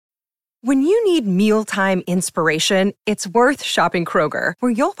When you need mealtime inspiration, it's worth shopping Kroger,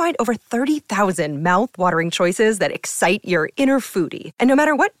 where you'll find over 30,000 mouth-watering choices that excite your inner foodie. And no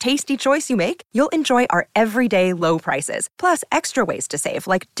matter what tasty choice you make, you'll enjoy our everyday low prices, plus extra ways to save,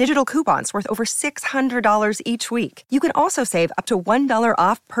 like digital coupons worth over $600 each week. You can also save up to $1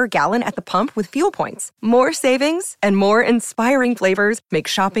 off per gallon at the pump with fuel points. More savings and more inspiring flavors make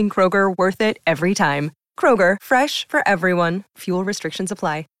shopping Kroger worth it every time. Kroger, fresh for everyone. Fuel restrictions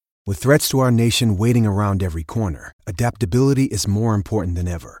apply. With threats to our nation waiting around every corner, adaptability is more important than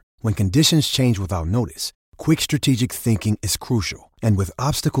ever. When conditions change without notice, quick strategic thinking is crucial. And with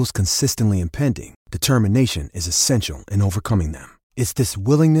obstacles consistently impending, determination is essential in overcoming them. It's this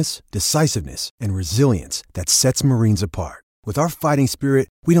willingness, decisiveness, and resilience that sets Marines apart. With our fighting spirit,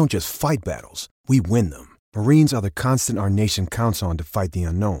 we don't just fight battles, we win them. Marines are the constant our nation counts on to fight the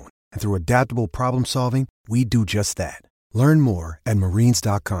unknown. And through adaptable problem solving, we do just that. Learn more at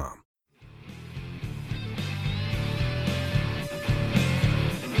marines.com.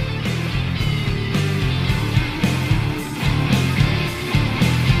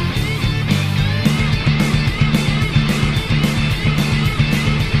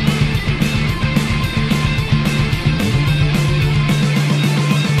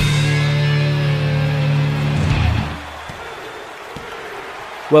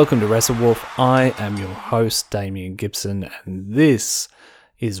 Welcome to WrestleWolf. I am your host, Damien Gibson, and this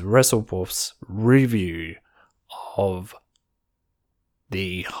is WrestleWolf's review of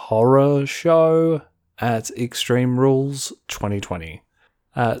the horror show at Extreme Rules 2020.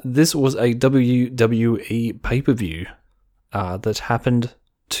 This was a WWE pay-per-view that happened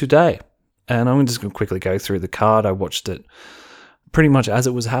today, and I'm just going to quickly go through the card. I watched it pretty much as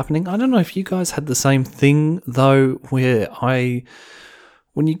it was happening. I don't know if you guys had the same thing, though, where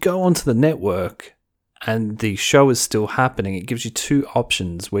when you go onto the network and the show is still happening, it gives you two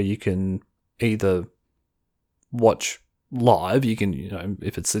options where you can either watch live, you can,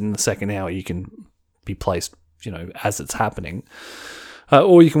 if it's in the second hour, you can be placed, as it's happening,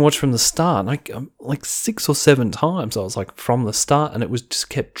 or you can watch from the start. Like 6 or 7 times I was like from the start, and it was just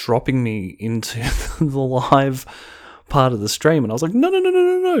kept dropping me into the live part of the stream, and I was like,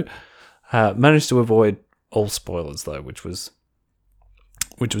 no. Managed to avoid all spoilers though, which was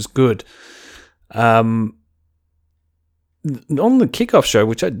good. On the kickoff show,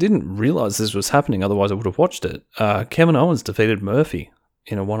 which I didn't realize this was happening, otherwise I would have watched it, Kevin Owens defeated Murphy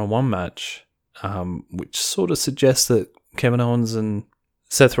in a one-on-one match, which sort of suggests that Kevin Owens and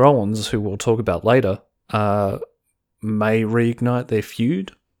Seth Rollins, who we'll talk about later, may reignite their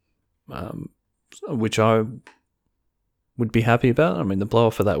feud, which I would be happy about. I mean, the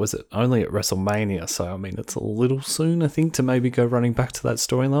blow-off for that was only at WrestleMania, so I mean, it's a little soon, I think, to maybe go running back to that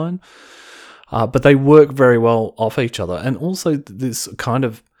storyline. But they work very well off each other, and also this kind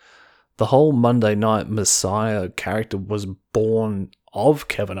of the whole Monday Night Messiah character was born of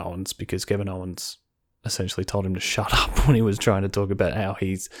Kevin Owens, because Kevin Owens essentially told him to shut up when he was trying to talk about how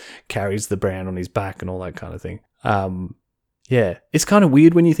he carries the brand on his back and all that kind of thing. Yeah, it's kind of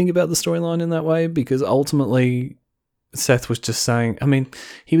weird when you think about the storyline in that way, because ultimately Seth was just saying, I mean,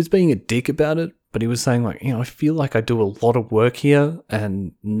 he was being a dick about it, but he was saying, like, I feel like I do a lot of work here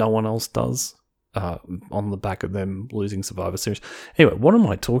and no one else does, on the back of them losing Survivor Series. Anyway, what am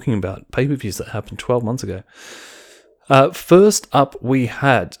I talking about? Pay-per-views that happened 12 months ago. First up, we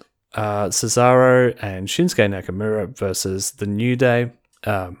had Cesaro and Shinsuke Nakamura versus The New Day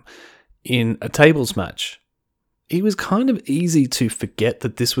in a tables match. It was kind of easy to forget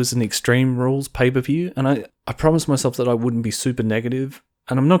that this was an Extreme Rules pay-per-view, and I promised myself that I wouldn't be super negative,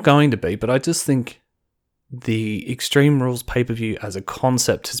 and I'm not going to be, but I just think the Extreme Rules pay-per-view as a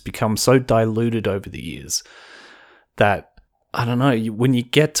concept has become so diluted over the years that, I don't know, when you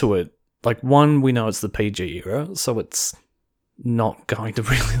get to it, like, one, we know it's the PG era, so it's not going to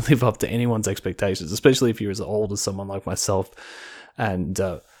really live up to anyone's expectations, especially if you're as old as someone like myself and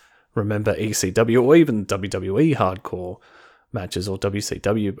remember ECW or even WWE hardcore matches or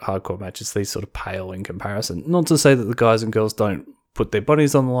WCW hardcore matches. These sort of pale in comparison. Not to say that the guys and girls don't put their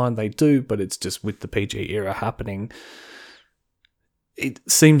bodies on the line, they do, but it's just with the PG era happening, it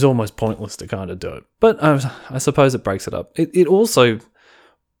seems almost pointless to kind of do it. But I suppose it breaks it up. It also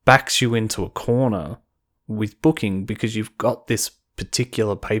backs you into a corner with booking, because you've got this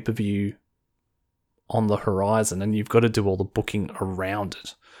particular pay-per-view on the horizon and you've got to do all the booking around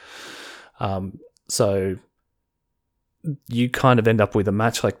it. So you kind of end up with a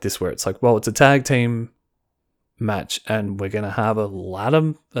match like this where it's like, well, it's a tag team match and we're going to have a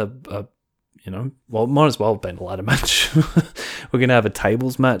ladder, well, it might as well have been a ladder match. We're going to have a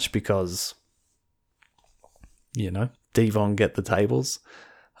tables match because, Devon get the tables.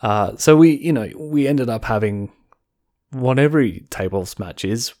 So we ended up having what every tables match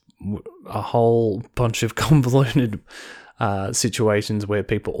is, a whole bunch of convoluted situations where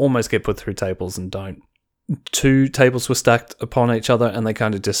people almost get put through tables and don't. 2 tables were stacked upon each other, and they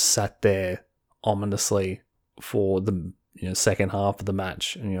kind of just sat there ominously for the second half of the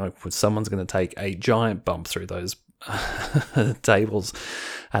match. And someone's going to take a giant bump through those tables,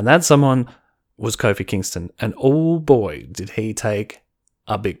 and that someone was Kofi Kingston. And oh boy, did he take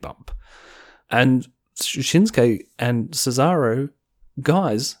a big bump! And Shinsuke and Cesaro,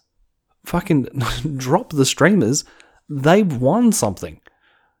 guys, fucking drop the streamers. They've won something.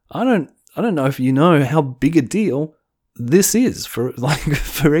 I don't know if you know how big a deal this is for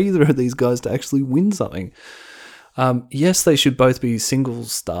either of these guys to actually win something. Yes, they should both be single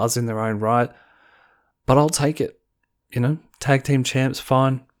stars in their own right, but I'll take it. Tag team champs,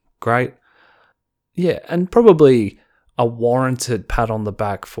 fine, great. Yeah, and probably a warranted pat on the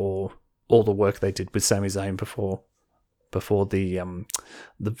back for all the work they did with Sami Zayn before the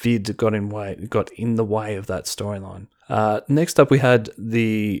vid got in the way of that storyline. Next up, we had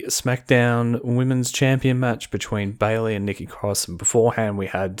the SmackDown Women's Champion match between Bayley and Nikki Cross, and beforehand we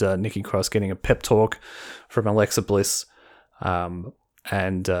had Nikki Cross getting a pep talk from Alexa Bliss, and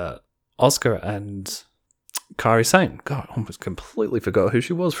Asuka and Kairi Sane. God, I almost completely forgot who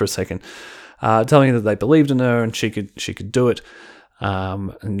she was for a second. Telling her that they believed in her and she could do it,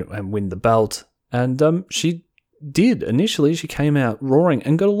 and win the belt. And she did. Initially, she came out roaring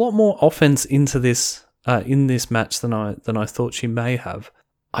and got a lot more offense into this in this match than I thought she may have.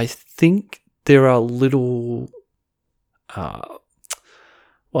 I think there are little.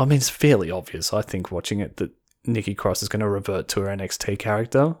 It's fairly obvious, I think, watching it, that Nikki Cross is going to revert to her NXT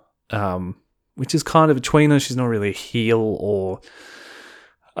character, which is kind of a tweener. She's not really a heel or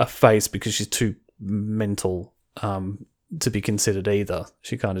a face because she's too mental to be considered either.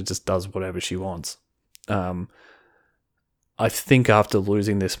 She kind of just does whatever she wants. I think after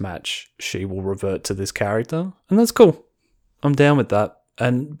losing this match, she will revert to this character, and that's cool. I'm down with that.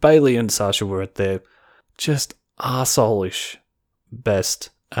 And Bayley and Sasha were at their just arsehole-ish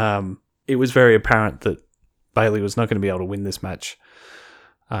best. It was very apparent that Bayley was not going to be able to win this match,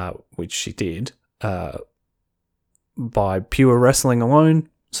 which she did, by pure wrestling alone.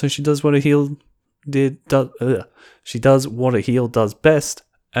 So she does what a heel she does what a heel does best,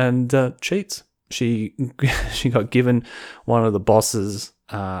 and cheats. She got given one of the boss's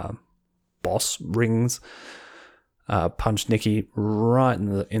boss rings, punched Nikki right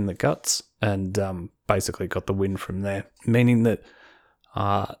in the guts, and basically got the win from there, meaning that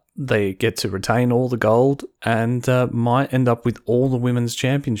they get to retain all the gold and might end up with all the women's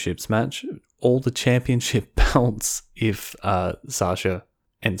championships match, all the championship belts, if Sasha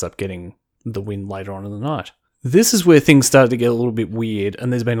ends up getting the win later on in the night. This is where things started to get a little bit weird,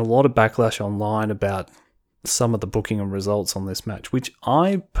 and there's been a lot of backlash online about some of the booking and results on this match, which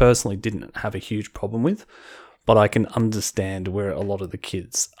I personally didn't have a huge problem with, but I can understand where a lot of the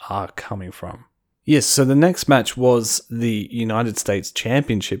kids are coming from. Yes, so the next match was the United States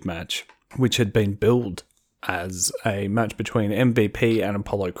Championship match, which had been billed as a match between MVP and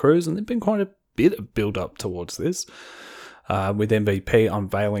Apollo Crews, and there'd been quite a bit of build-up towards this, with MVP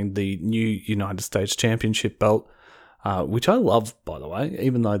unveiling the new United States Championship belt, which I love, by the way,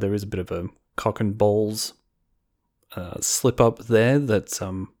 even though there is a bit of a cock and balls slip-up there that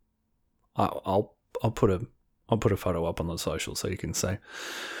I'll put a photo up on the social so you can see.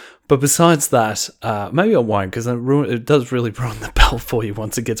 But besides that, maybe I won't, because it does really ruin the belt for you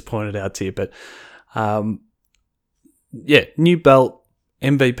once it gets pointed out to you. But yeah, new belt,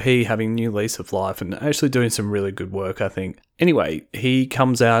 MVP having new lease of life and actually doing some really good work, I think. Anyway, he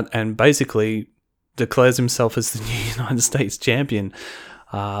comes out and basically declares himself as the new United States champion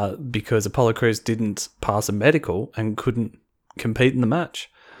because Apollo Crews didn't pass a medical and couldn't compete in the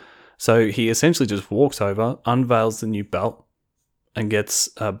match. So he essentially just walks over, unveils the new belt, and gets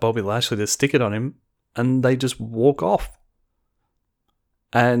Bobby Lashley to stick it on him, and they just walk off.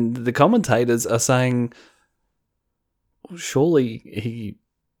 And the commentators are saying, well, surely he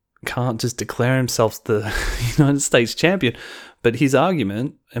can't just declare himself the United States champion. But his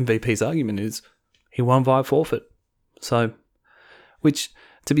argument, MVP's argument, is he won via forfeit. So, which,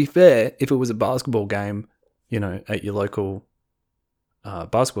 to be fair, if it was a basketball game, at your local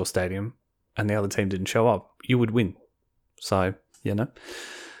basketball stadium, and the other team didn't show up, you would win. So, so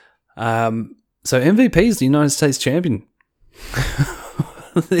MVP is the United States champion.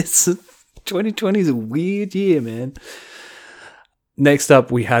 This 2020 is a weird year, man. Next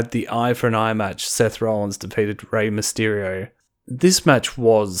up, we had the eye for an eye match. Seth Rollins defeated Rey Mysterio. This match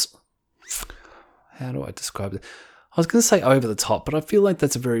was, how do I describe it? I was going to say over the top, but I feel like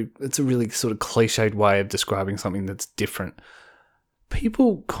it's a really sort of cliched way of describing something that's different.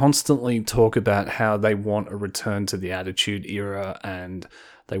 People constantly talk about how they want a return to the Attitude Era and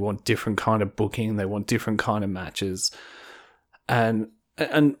they want different kind of booking, they want different kind of matches. And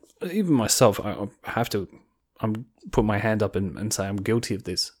even myself, I have to put my hand up and say I'm guilty of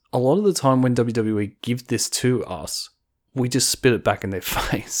this. A lot of the time when WWE give this to us, we just spit it back in their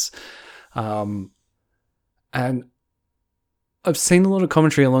face. And I've seen a lot of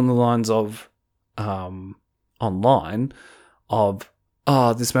commentary along the lines of online of,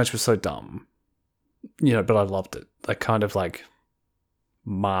 oh, this match was so dumb. But I loved it. Like kind of like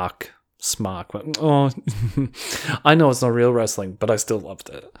smark. Oh, I know it's not real wrestling, but I still loved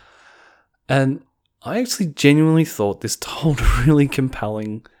it. And I actually genuinely thought this told a really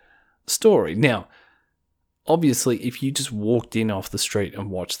compelling story. Now, obviously, if you just walked in off the street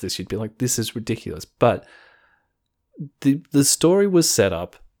and watched this, you'd be like, this is ridiculous. But the story was set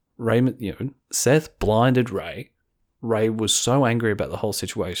up. Seth blinded Ray. Ray was so angry about the whole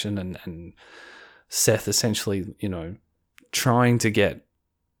situation, and Seth essentially, trying to get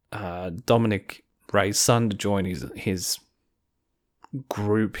Dominic, Ray's son, to join his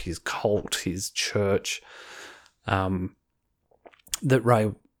group, his cult, his church, that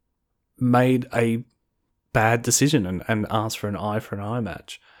Ray made a bad decision and asked for an eye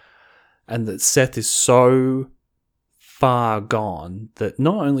match. And that Seth is so far gone that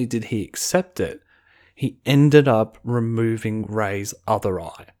not only did he accept it, he ended up removing Ray's other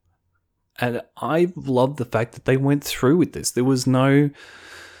eye. And I love the fact that they went through with this. There was no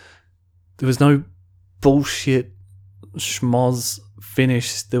bullshit schmoz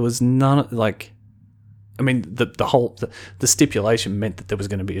finish. There was none, like, I mean, the stipulation meant that there was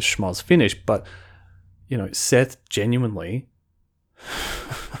going to be a schmoz finish, but, Seth genuinely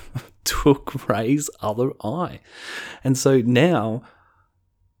took Ray's other eye. And so now,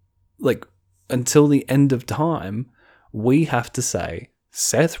 like, until the end of time, we have to say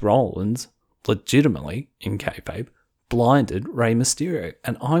Seth Rollins legitimately, in kayfabe, blinded Rey Mysterio.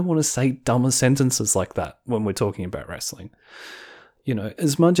 And I want to say dumber sentences like that when we're talking about wrestling.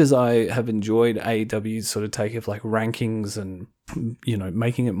 As much as I have enjoyed AEW's sort of take of like rankings and,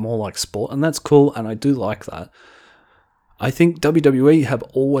 making it more like sport, and that's cool, and I do like that. I think WWE have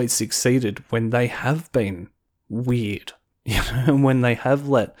always succeeded when they have been weird, and when they have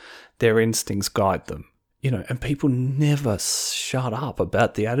let their instincts guide them, and people never shut up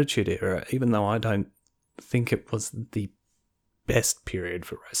about the Attitude Era, even though I don't think it was the best period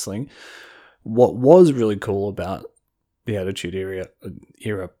for wrestling. What was really cool about the Attitude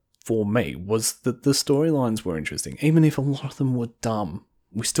Era for me was that the storylines were interesting. Even if a lot of them were dumb,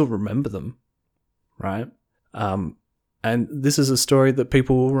 we still remember them, right? And this is a story that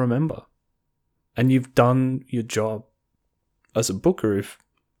people will remember. And you've done your job as a booker if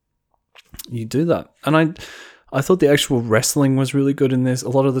you do that. And I thought the actual wrestling was really good in this. A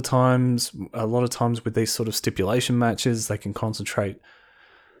lot of times with these sort of stipulation matches, they can concentrate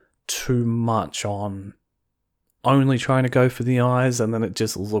too much on only trying to go for the eyes, and then it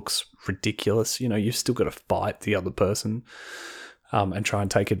just looks ridiculous. You've still got to fight the other person and try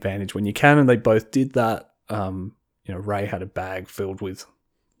and take advantage when you can, and they both did that. Ray had a bag filled with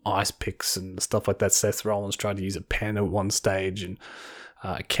ice picks and stuff like that. Seth Rollins tried to use a pen at one stage, and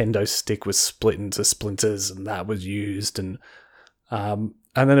a kendo stick was split into splinters, and that was used. And then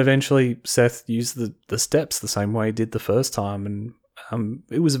eventually Seth used the steps the same way he did the first time, and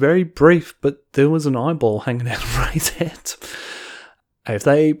it was very brief, but there was an eyeball hanging out of Ray's head. If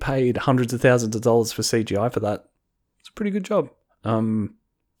they paid hundreds of thousands of dollars for CGI for that, it's a pretty good job.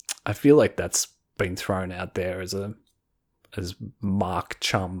 I feel like that's been thrown out there as Mark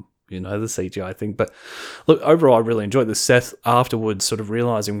Chum, the CGI thing. But look, overall, I really enjoyed this. Seth afterwards, sort of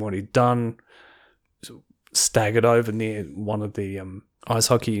realizing what he'd done, staggered over near one of the ice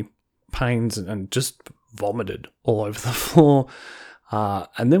hockey panes and just vomited all over the floor.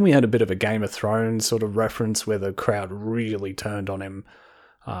 And then we had a bit of a Game of Thrones sort of reference where the crowd really turned on him,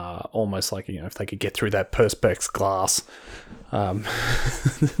 almost like, if they could get through that perspex glass,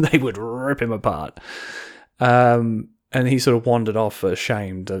 they would rip him apart. And he sort of wandered off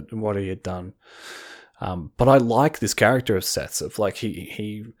ashamed at what he had done. But I like this character of Seth's, of like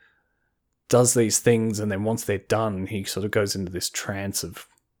he does these things, and then once they're done, he sort of goes into this trance of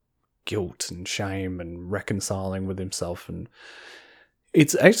guilt and shame and reconciling with himself. And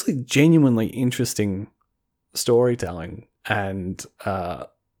it's actually genuinely interesting storytelling, and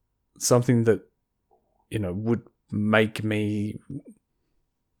something that, would make me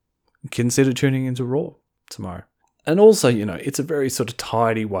consider tuning into Raw tomorrow. And also, it's a very sort of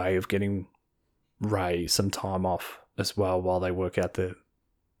tidy way of getting Ray some time off as well while they work out the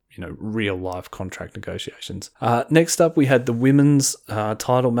real life contract negotiations. Next up, we had the women's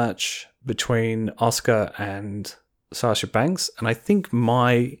title match between Asuka and Sasha Banks, and I think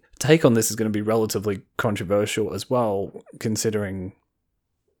my take on this is going to be relatively controversial as well, considering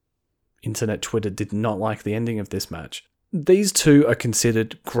internet Twitter did not like the ending of this match. These two are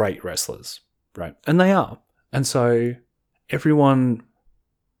considered great wrestlers, right? And they are. And so everyone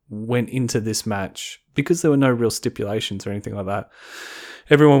went into this match, because there were no real stipulations or anything like that,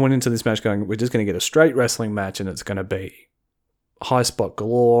 everyone went into this match going, we're just going to get a straight wrestling match and it's going to be high spot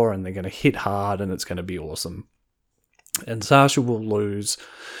galore and they're going to hit hard and it's going to be awesome. And Sasha will lose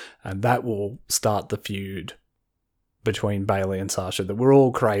and that will start the feud between Bayley and Sasha that we're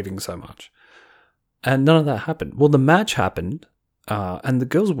all craving so much. And none of that happened. Well, the match happened and the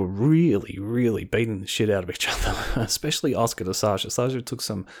girls were really, really beating the shit out of each other, especially Asuka to Sasha. Sasha took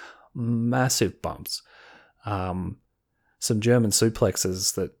some massive bumps. Some German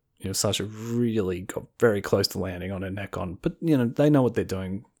suplexes that Sasha really got very close to landing on her neck on, but they know what they're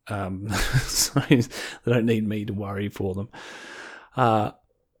doing, so they don't need me to worry for them. But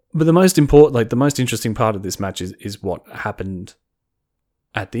the most important, the most interesting part of this match is what happened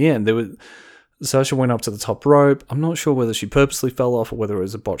at the end. Sasha went up to the top rope. I'm not sure whether she purposely fell off or whether it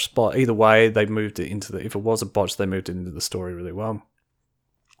was a botched spot. Either way, they moved it into if it was a botch, they moved it into the story really well.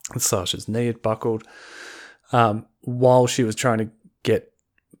 Sasha's knee had buckled. While she was trying to get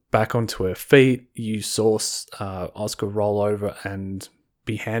back onto her feet, you saw Asuka roll over and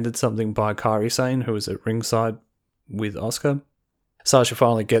be handed something by Kairi Sane, who was at ringside with Asuka. Sasha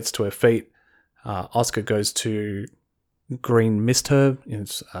finally gets to her feet. Asuka goes to green mist her,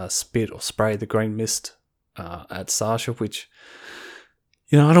 spit or spray the green mist at Sasha, which,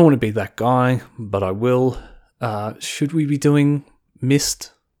 I don't want to be that guy, but I will. Should we be doing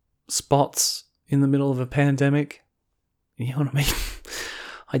mist spots in the middle of a pandemic? You know what I mean?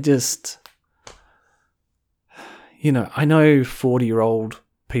 I know 40-year-old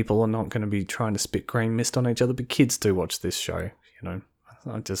people are not going to be trying to spit green mist on each other, but kids do watch this show,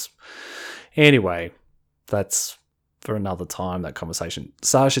 Anyway, that's for another time, that conversation.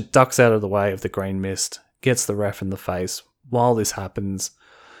 Sasha ducks out of the way of the green mist, gets the ref in the face. While this happens,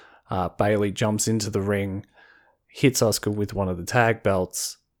 Bayley jumps into the ring, hits Asuka with one of the tag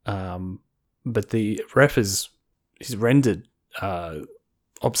belts, but the ref is rendered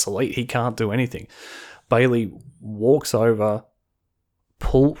obsolete. He can't do anything. Bayley walks over,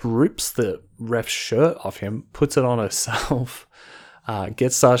 rips the ref's shirt off him, puts it on herself,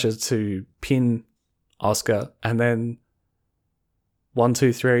 gets Sasha to pin Asuka, and then 1,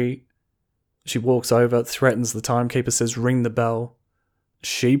 2, 3, she walks over, threatens the timekeeper, says ring the bell.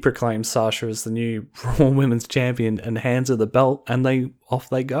 She proclaims Sasha as the new Raw Women's Champion and hands her the belt, and off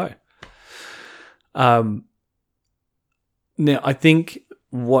they go. Now, I think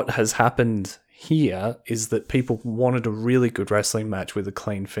what has happened here is that people wanted a really good wrestling match with a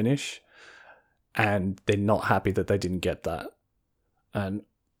clean finish, and they're not happy that they didn't get that. And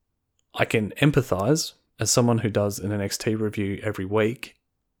I can empathize as someone who does an NXT review every week.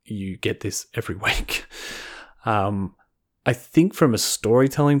 You get this every week. I think from a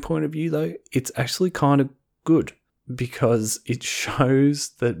storytelling point of view, though, it's actually kind of good because it shows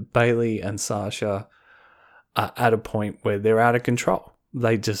that Bayley and Sasha are at a point where they're out of control.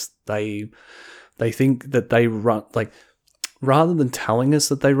 They think that they run, rather than telling us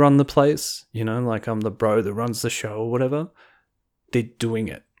that they run the place, I'm the bro that runs the show or whatever, they're doing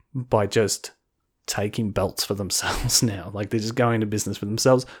it by just taking belts for themselves now. They're just going into business for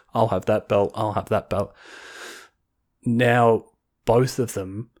themselves. I'll have that belt. I'll have that belt. Now, both of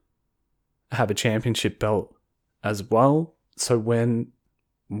them have a championship belt as well. So when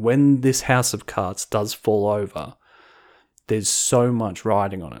this house of cards does fall over, there's so much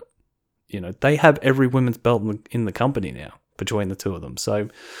riding on it. They have every women's belt in the company now between the two of them. So,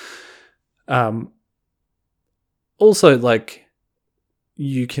 also,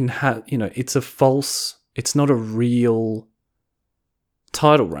 you can have, it's not a real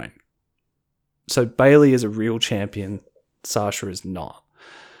title reign. So Bayley is a real champion, Sasha is not.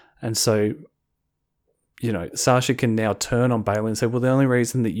 And so, Sasha can now turn on Bayley and say, well, the only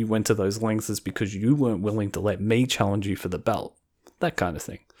reason that you went to those lengths is because you weren't willing to let me challenge you for the belt. That kind of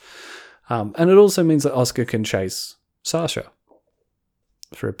thing. And it also means that Asuka can chase Sasha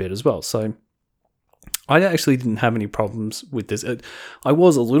for a bit as well. So I actually didn't have any problems with this. I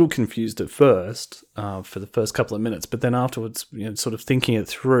was a little confused at first for the first couple of minutes, but then afterwards, sort of thinking it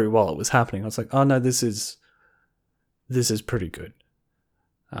through while it was happening, I was like, oh no, this is pretty good.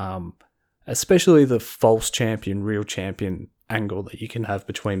 Especially the false champion, real champion angle that you can have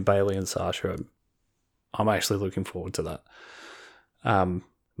between Bayley and Sasha. I'm actually looking forward to that.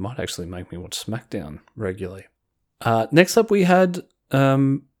 Might actually make me watch SmackDown regularly. Next up, we had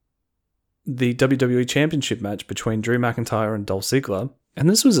the WWE Championship match between Drew McIntyre and Dolph Ziggler. And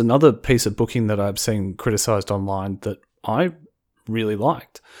this was another piece of booking that I've seen criticised online that I really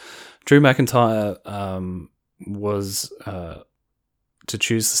liked. Drew McIntyre was to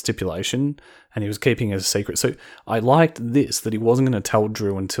choose the stipulation, and he was keeping it a secret. So I liked this, that he wasn't going to tell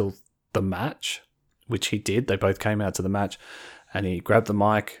Drew until the match, which he did. They both came out to the match, and he grabbed the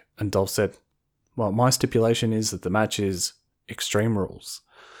mic, and Dolph said, well, my stipulation is that the match is Extreme Rules.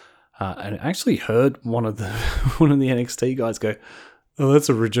 And I actually heard one of the NXT guys go, oh,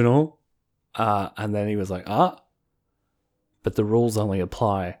 that's original. And then he was like, but the rules only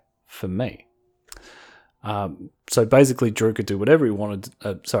apply for me. So basically Drew could do whatever he wanted.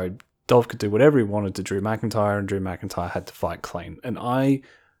 Dolph could do whatever he wanted to Drew McIntyre, and Drew McIntyre had to fight clean. And I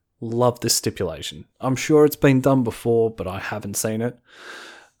love this stipulation. I'm sure it's been done before, but I haven't seen it.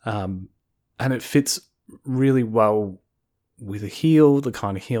 And it fits really well with a heel, the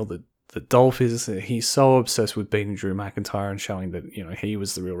kind of heel that Dolph is. He's so obsessed with beating Drew McIntyre and showing that, he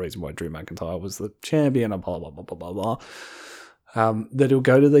was the real reason why Drew McIntyre was the champion, and blah, blah, blah, blah, blah, blah. That he'll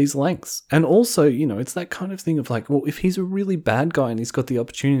go to these lengths. And also, it's that kind of thing of like, well, if he's a really bad guy and he's got the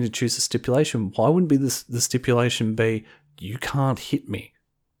opportunity to choose a stipulation, why wouldn't the stipulation be, you can't hit me?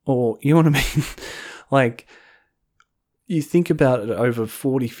 Or, you know what I mean? Like, you think about it over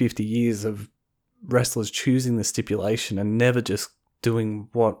 40, 50 years of wrestlers choosing the stipulation and never just doing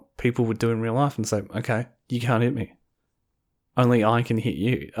what people would do in real life and say, okay, you can't hit me. Only I can hit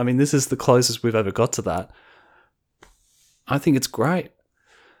you. I mean, this is the closest we've ever got to that. I think it's great.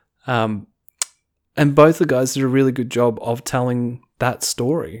 And both the guys did a really good job of telling that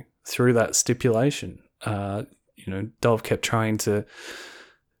story through that stipulation. Dolph kept trying to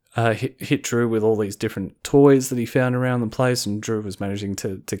hit Drew with all these different toys that he found around the place, and Drew was managing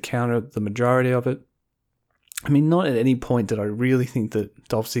to counter the majority of it. I mean, not at any point did I really think that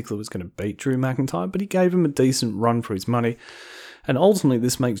Dolph Ziggler was going to beat Drew McIntyre, but he gave him a decent run for his money. And ultimately,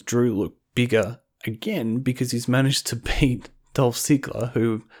 this makes Drew look bigger again because he's managed to beat Dolph Ziggler,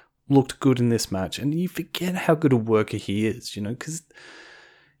 who looked good in this match. And you forget how good a worker he is, because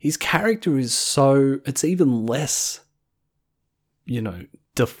his character is it's even less,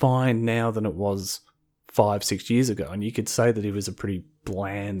 defined now than it was 5-6 years ago. And you could say that he was a pretty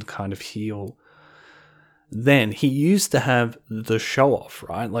bland kind of heel. Then he used to have the show off,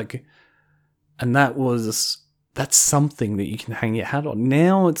 right? Like, and that's something that you can hang your hat on.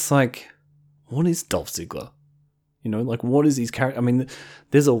 Now it's like, what is Dolph Ziggler? What is his character? I mean,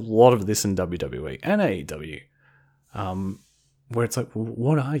 there's a lot of this in WWE and AEW, where it's like, well,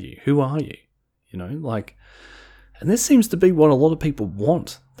 what are you? Who are you? And this seems to be what a lot of people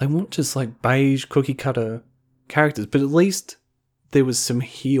want. They want just like beige cookie cutter characters, but at least there was some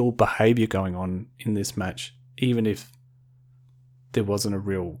heel behavior going on in this match, even if there wasn't a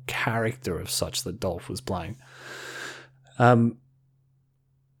real character of such that Dolph was playing.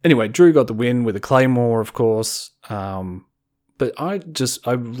 Anyway, Drew got the win with a Claymore, of course. But I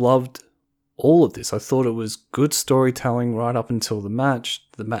loved all of this. I thought it was good storytelling right up until the match.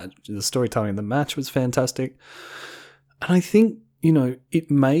 The storytelling in the match was fantastic. And I think,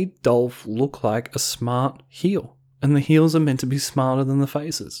 it made Dolph look like a smart heel. And the heels are meant to be smarter than the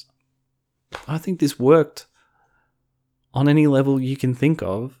faces. I think this worked on any level you can think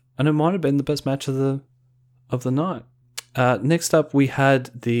of, and it might have been the best match of the night. Next up, we had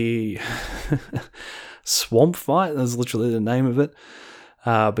the Swamp Fight. That's literally the name of it.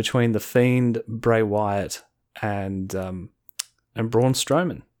 Between the Fiend, Bray Wyatt, and Braun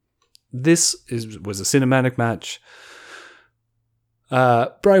Strowman. This was a cinematic match.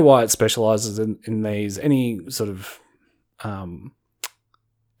 Bray Wyatt specializes in these. Any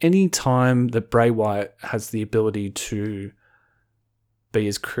time that Bray Wyatt has the ability to be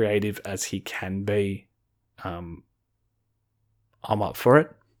as creative as he can be, I'm up for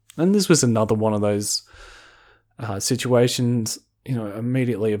it. And this was another one of those situations.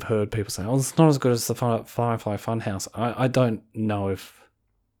 Immediately I've heard people say, "Oh, it's not as good as the Firefly Funhouse." I don't know if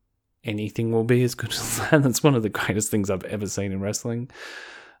anything will be as good as that. That's one of the greatest things I've ever seen in wrestling.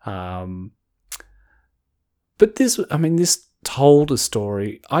 But this told a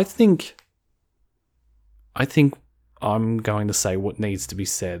story. I think I'm going to say what needs to be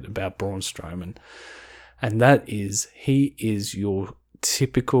said about Braun Strowman, and that is he is your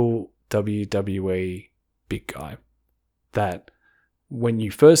typical WWE big guy that when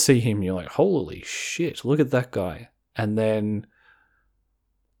you first see him, you're like, holy shit, look at that guy. And then,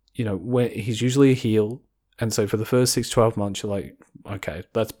 when he's usually a heel. And so for the first 6-12 months, you're like, okay,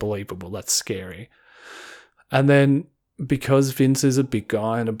 that's believable. That's scary. And then because Vince is a big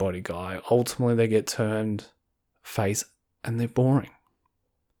guy and a body guy, ultimately they get turned face and they're boring.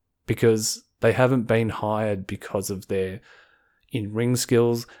 Because they haven't been hired because of their in-ring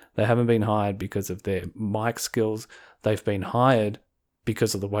skills. They haven't been hired because of their mic skills. They've been hired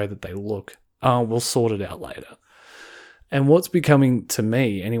because of the way that they look. Oh, we'll sort it out later. And what's becoming, to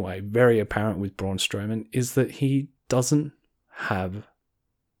me anyway, very apparent with Braun Strowman is that he doesn't have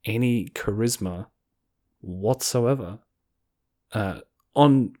any charisma whatsoever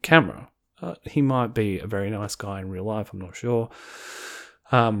on camera. He might be a very nice guy in real life, I'm not sure.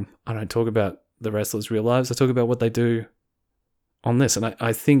 I don't talk about the wrestlers' real lives. I talk about what they do on this. And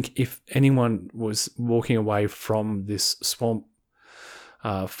I think if anyone was walking away from this swamp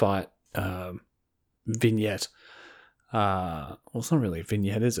fight vignette, well, it's not really a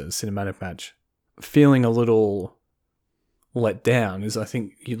vignette, is it? A cinematic match. Feeling a little let down is, I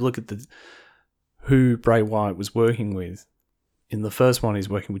think, you look at who Bray Wyatt was working with. In the first one, he's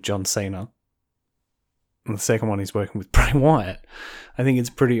working with John Cena. And the second one, he's working with Bray Wyatt. I think it's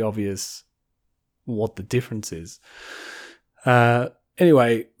pretty obvious what the difference is.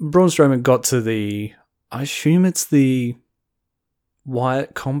 Anyway, Braun Strowman got to I assume it's the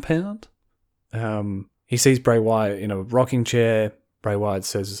Wyatt compound. He sees Bray Wyatt in a rocking chair. Bray Wyatt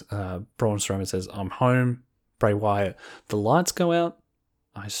says, Braun Strowman says, "I'm home." Bray Wyatt, the lights go out.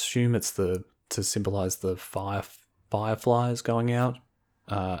 I assume it's to symbolize the fireflies going out.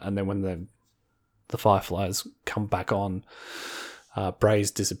 And then when the fireflies come back on,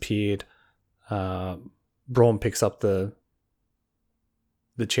 Bray's disappeared. Braun picks up the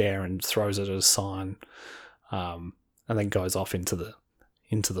chair and throws it as a sign, and then goes off into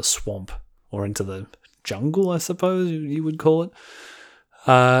the swamp, or into the jungle, I suppose you would call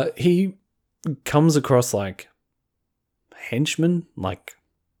it. He comes across like henchmen, like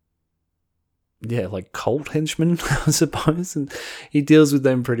cult henchmen, I suppose, and he deals with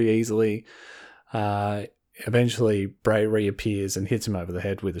them pretty easily. Eventually, Bray reappears and hits him over the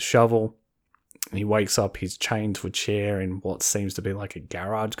head with a shovel. He wakes up, he's chained to a chair in what seems to be like a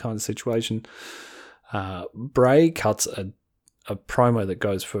garage kind of situation. Bray cuts a promo that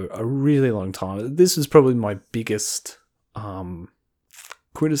goes for a really long time. This is probably my biggest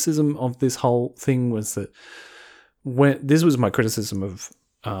criticism of this whole thing, was that this was my criticism of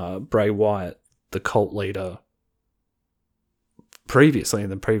Bray Wyatt, the cult leader, previously in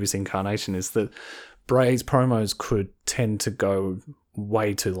the previous incarnation, is that Bray's promos could tend to go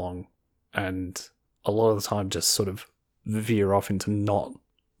way too long, and a lot of the time just sort of veer off into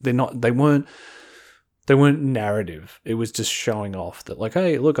they weren't narrative. It was just showing off that, like,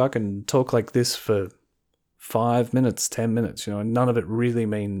 hey, look, I can talk like this for 5 minutes, 10 minutes, and none of it really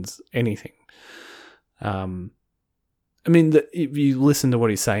means anything. I mean, if you listen to what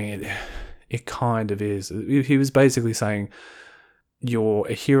he's saying, it kind of is. He was basically saying, you're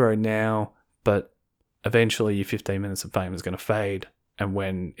a hero now, but eventually your 15 minutes of fame is going to fade. And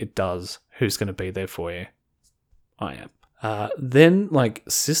when it does, who's going to be there for you? I am. Then,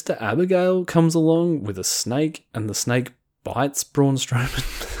 Sister Abigail comes along with a snake, and the snake bites Braun Strowman.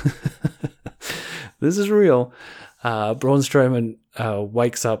 This is real. Braun Strowman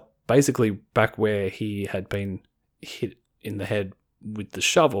wakes up basically back where he had been hit in the head with the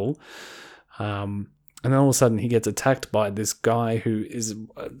shovel. And then all of a sudden he gets attacked by this guy who is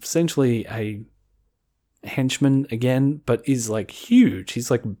essentially a henchman again, but is huge.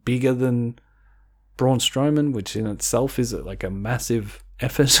 He's bigger than Braun Strowman, which in itself is a massive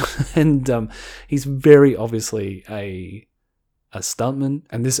effort. And he's very obviously a stuntman.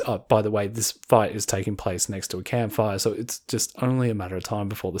 And this, by the way, this fight is taking place next to a campfire, so it's just only a matter of time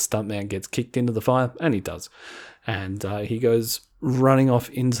before the stuntman gets kicked into the fire, and he does. And he goes running off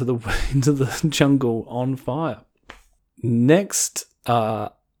into the jungle on fire. Next,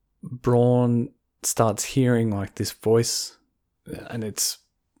 Braun starts hearing this voice, and it's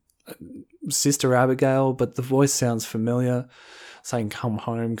Sister Abigail, but the voice sounds familiar, saying, "Come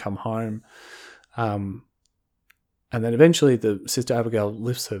home, come home." And then eventually the Sister Abigail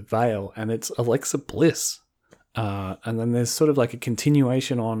lifts her veil, and it's Alexa Bliss. And then there's sort of a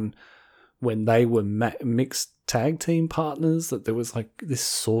continuation on when they were mixed tag team partners, that there was this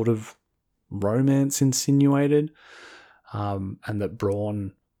sort of romance insinuated. And that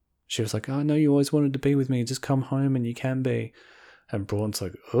Braun, she was like, "Oh, no, you always wanted to be with me. Just come home and you can be." And Braun's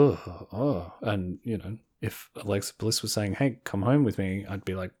like, oh. And, if Alexa Bliss was saying, "Hey, come home with me," I'd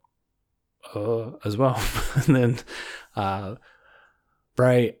be like, as well. And then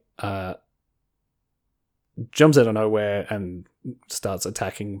Bray jumps out of nowhere and starts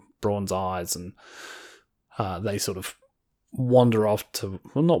attacking Braun's eyes, and they sort of wander off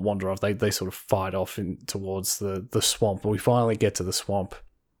not wander off, they sort of fight off towards the swamp. We finally get to the swamp.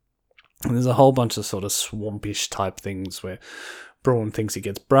 And there's a whole bunch of sort of swampish type things where Braun thinks he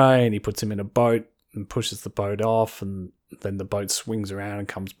gets Bray and he puts him in a boat and pushes the boat off, and then the boat swings around and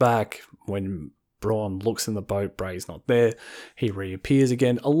comes back. When Braun looks in the boat, Bray's not there. He reappears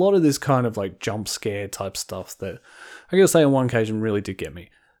again. A lot of this kind of like jump scare type stuff that I gotta say on one occasion really did get me.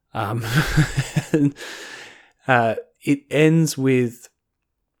 It ends with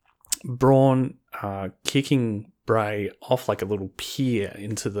Braun kicking Bray off like a little pier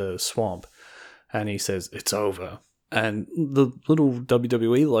into the swamp, and he says, "It's over." And the little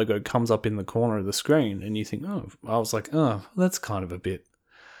WWE logo comes up in the corner of the screen, and you think, oh, I was like, oh, that's kind of a bit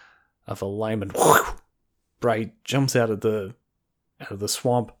of a lame, and whoosh, Bray jumps out of the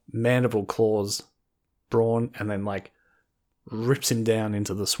swamp, mandible claws Braun, and then like rips him down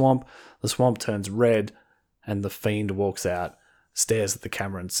into the swamp. The swamp turns red, and the Fiend walks out, stares at the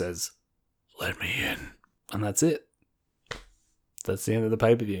camera and says, "Let me in." And that's it. That's the end of the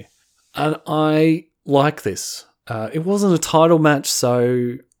pay-per-view. And I like this. It wasn't a title match,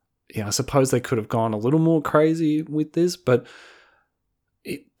 so I suppose they could have gone a little more crazy with this, but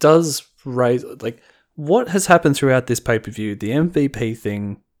it does raise, like, what has happened throughout this pay-per-view, the MVP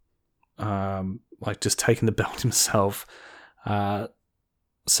thing, like just taking the belt himself,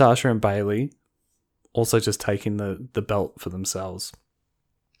 Sasha and Bayley also just taking the belt for themselves.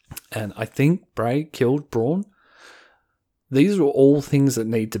 And I think Bray killed Braun. These are all things that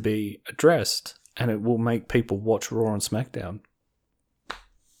need to be addressed, and it will make people watch Raw and SmackDown.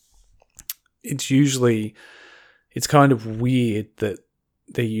 It's kind of weird that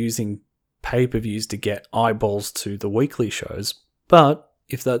they're using pay-per-views to get eyeballs to the weekly shows, but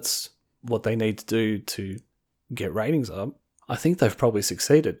if that's what they need to do to get ratings up, I think they've probably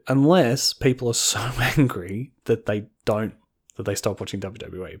succeeded, unless people are so angry that they stop watching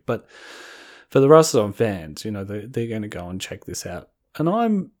WWE. But for the rest of them fans, they're going to go and check this out. And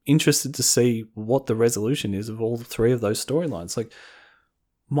I'm interested to see what the resolution is of all three of those storylines. Like,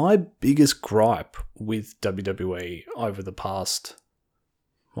 my biggest gripe with WWE over the past,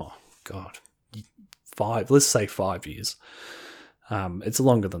 let's say 5 years. It's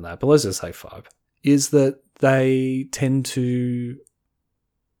longer than that, but let's just say 5. Is that they tend to...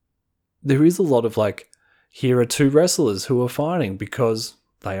 There is a lot of like, here are two wrestlers who are fighting because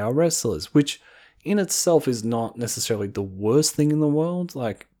they are wrestlers, which in itself is not necessarily the worst thing in the world,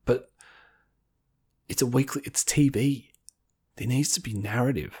 but it's it's TV. There needs to be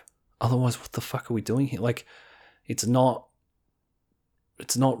narrative. Otherwise, what the fuck are we doing here? Like, it's not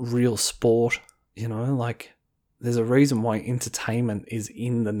real sport, there's a reason why entertainment is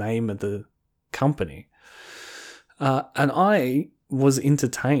in the name of the company. And I was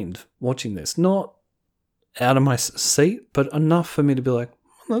entertained watching this, not out of my seat, but enough for me to be like,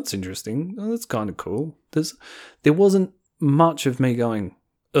 that's interesting. Oh, that's kind of cool. There wasn't much of me going,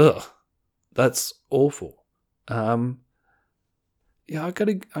 ugh, that's awful. I'm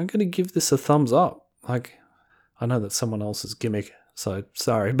gonna give this a thumbs up. Like, I know that's someone else's gimmick, so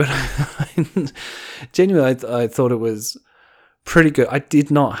sorry, but genuinely, I thought it was pretty good. I did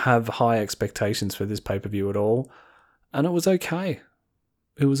not have high expectations for this pay-per-view at all, and it was okay.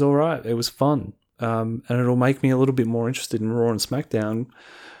 It was all right. It was fun. And it'll make me a little bit more interested in Raw and SmackDown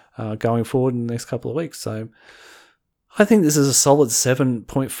going forward in the next couple of weeks. So I think this is a solid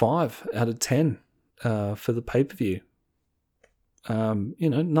 7.5 out of 10 for the pay-per-view.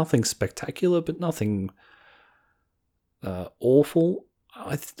 Nothing spectacular, but nothing awful.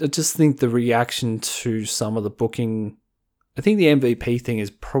 I just think the reaction to some of the booking, I think the MVP thing is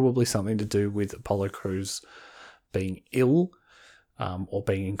probably something to do with Apollo Crews being ill. Or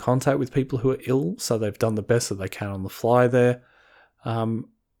being in contact with people who are ill, so they've done the best that they can on the fly there. And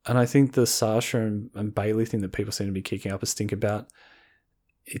I think the Sasha and Bayley thing that people seem to be kicking up a stink about,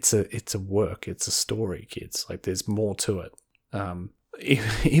 it's a work, it's a story, kids. Like, there's more to it.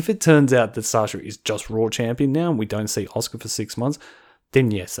 If it turns out that Sasha is just Raw champion now and we don't see Asuka for 6 months, then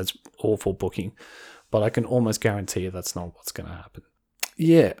yes, that's awful booking. But I can almost guarantee you that's not what's going to happen.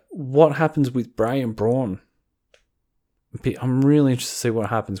 Yeah, what happens with Bray and Braun? I'm really interested to see what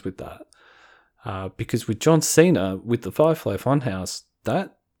happens with that. Because with John Cena, with the Firefly Funhouse,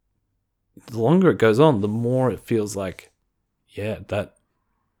 that the longer it goes on, the more it feels like,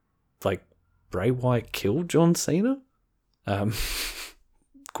 Bray Wyatt killed John Cena?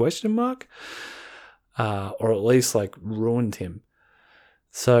 Question mark? Or at least ruined him.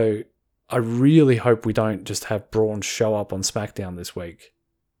 So I really hope we don't just have Braun show up on SmackDown this week.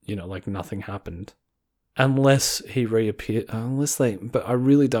 Like nothing happened. Unless he reappeared, but I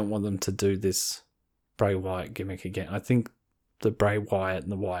really don't want them to do this Bray Wyatt gimmick again. I think Bray Wyatt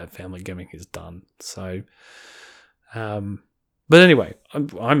and the Wyatt family gimmick is done. So, but anyway,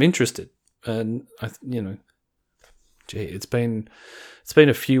 I'm interested, and it's been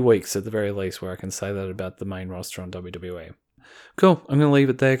a few weeks at the very least where I can say that about the main roster on WWE. Cool. I'm going to leave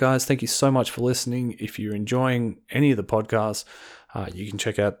it there, guys. Thank you so much for listening. If you're enjoying any of the podcasts, you can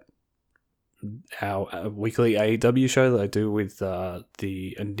check out our weekly AEW show that I do with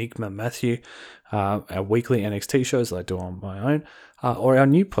the Enigma Matthew, our weekly NXT shows that I do on my own, or our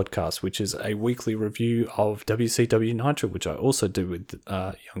new podcast, which is a weekly review of WCW Nitro, which I also do with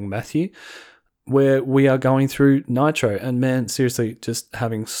young Matthew, where we are going through Nitro. And man, seriously, just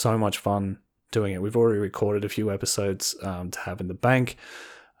having so much fun doing it. We've already recorded a few episodes to have in the bank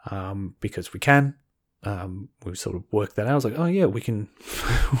because we can. We've sort of worked that out. I was like, oh yeah, we can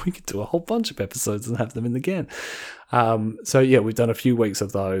do a whole bunch of episodes and have them in the can. So yeah, we've done a few weeks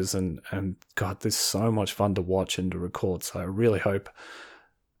of those, and God, there's so much fun to watch and to record. So I really hope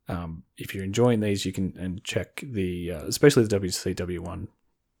if you're enjoying these, you can and check the especially the WCW one.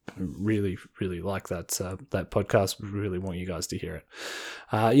 Really, really like that podcast. Really want you guys to hear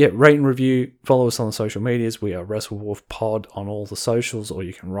it. Rate and review. Follow us on the social medias. We are WrestleWolf Pod on all the socials, or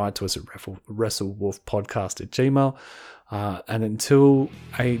you can write to us at WrestleWolfPodcast@gmail.com. And until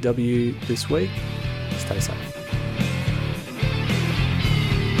AEW this week, stay safe.